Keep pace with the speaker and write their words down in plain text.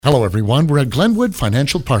Hello, everyone. We're at Glenwood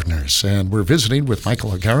Financial Partners, and we're visiting with Michael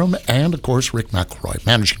Agarum and, of course, Rick McElroy,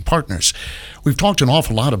 managing partners. We've talked an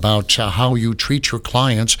awful lot about how you treat your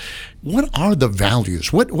clients. What are the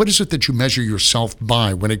values? What is it that you measure yourself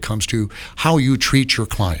by when it comes to how you treat your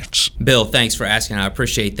clients? Bill, thanks for asking. I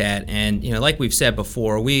appreciate that. And, like we've said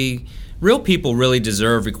before, real people really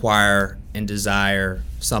deserve, require, and desire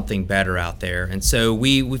something better out there. And so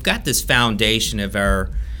we've got this foundation of our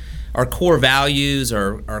core values,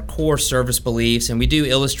 our core service beliefs, and we do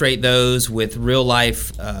illustrate those with real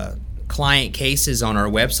life client cases on our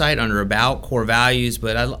website under About Core Values,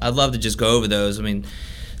 but I'd love to just go over those.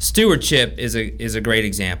 Stewardship is a great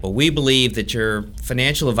example. We believe that your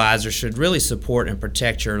financial advisor should really support and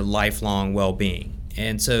protect your lifelong well-being.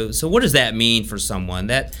 And so what does that mean for someone?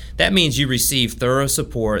 That means you receive thorough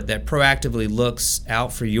support that proactively looks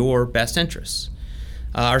out for your best interests.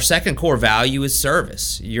 Our second core value is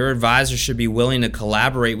service. Your advisor should be willing to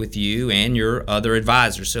collaborate with you and your other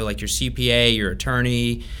advisors. So like your CPA, your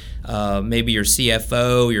attorney, maybe your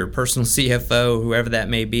CFO, your personal CFO, whoever that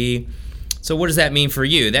may be. So what does that mean for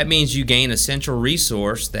you? That means you gain a central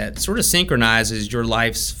resource that sort of synchronizes your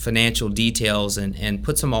life's financial details and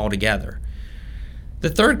puts them all together. The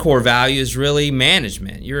third core value is really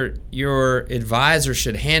management. Your advisor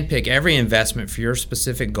should handpick every investment for your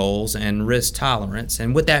specific goals and risk tolerance.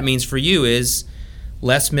 And what that means for you is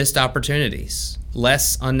less missed opportunities,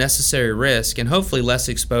 less unnecessary risk, and hopefully less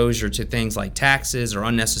exposure to things like taxes or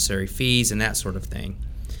unnecessary fees and that sort of thing.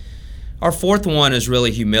 Our fourth one is really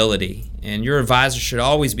humility. And your advisor should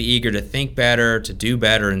always be eager to think better, to do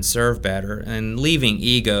better, and serve better, and leaving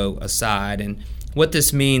ego aside. And what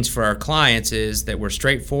this means for our clients is that we're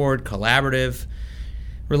straightforward, collaborative,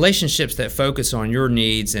 relationships that focus on your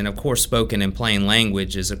needs, and of course spoken in plain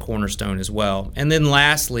language is a cornerstone as well. And then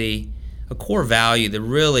lastly, a core value that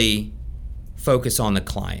really focus on the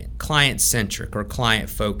client-centric or client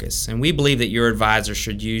focus. And we believe that your advisor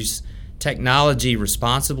should use technology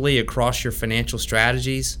responsibly across your financial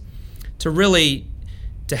strategies to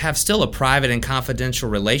have still a private and confidential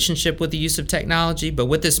relationship with the use of technology. But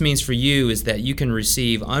what this means for you is that you can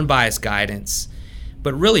receive unbiased guidance,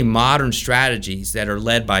 but really modern strategies that are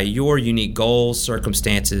led by your unique goals,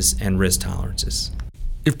 circumstances, and risk tolerances.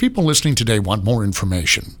 If people listening today want more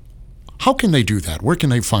information, how can they do that? Where can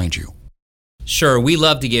they find you? Sure. We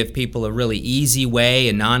love to give people a really easy way,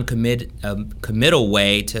 a non-committal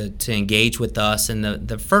way to engage with us. And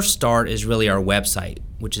the first start is really our website,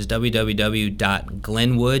 which is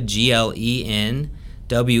www.glenwood,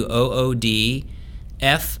 GLENWOOD,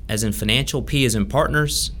 F as in financial, P as in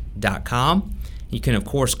partners.com. You can, of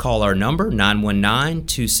course, call our number,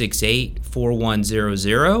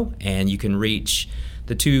 919-268-4100, and you can reach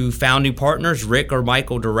the two founding partners, Rick or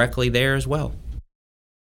Michael, directly there as well.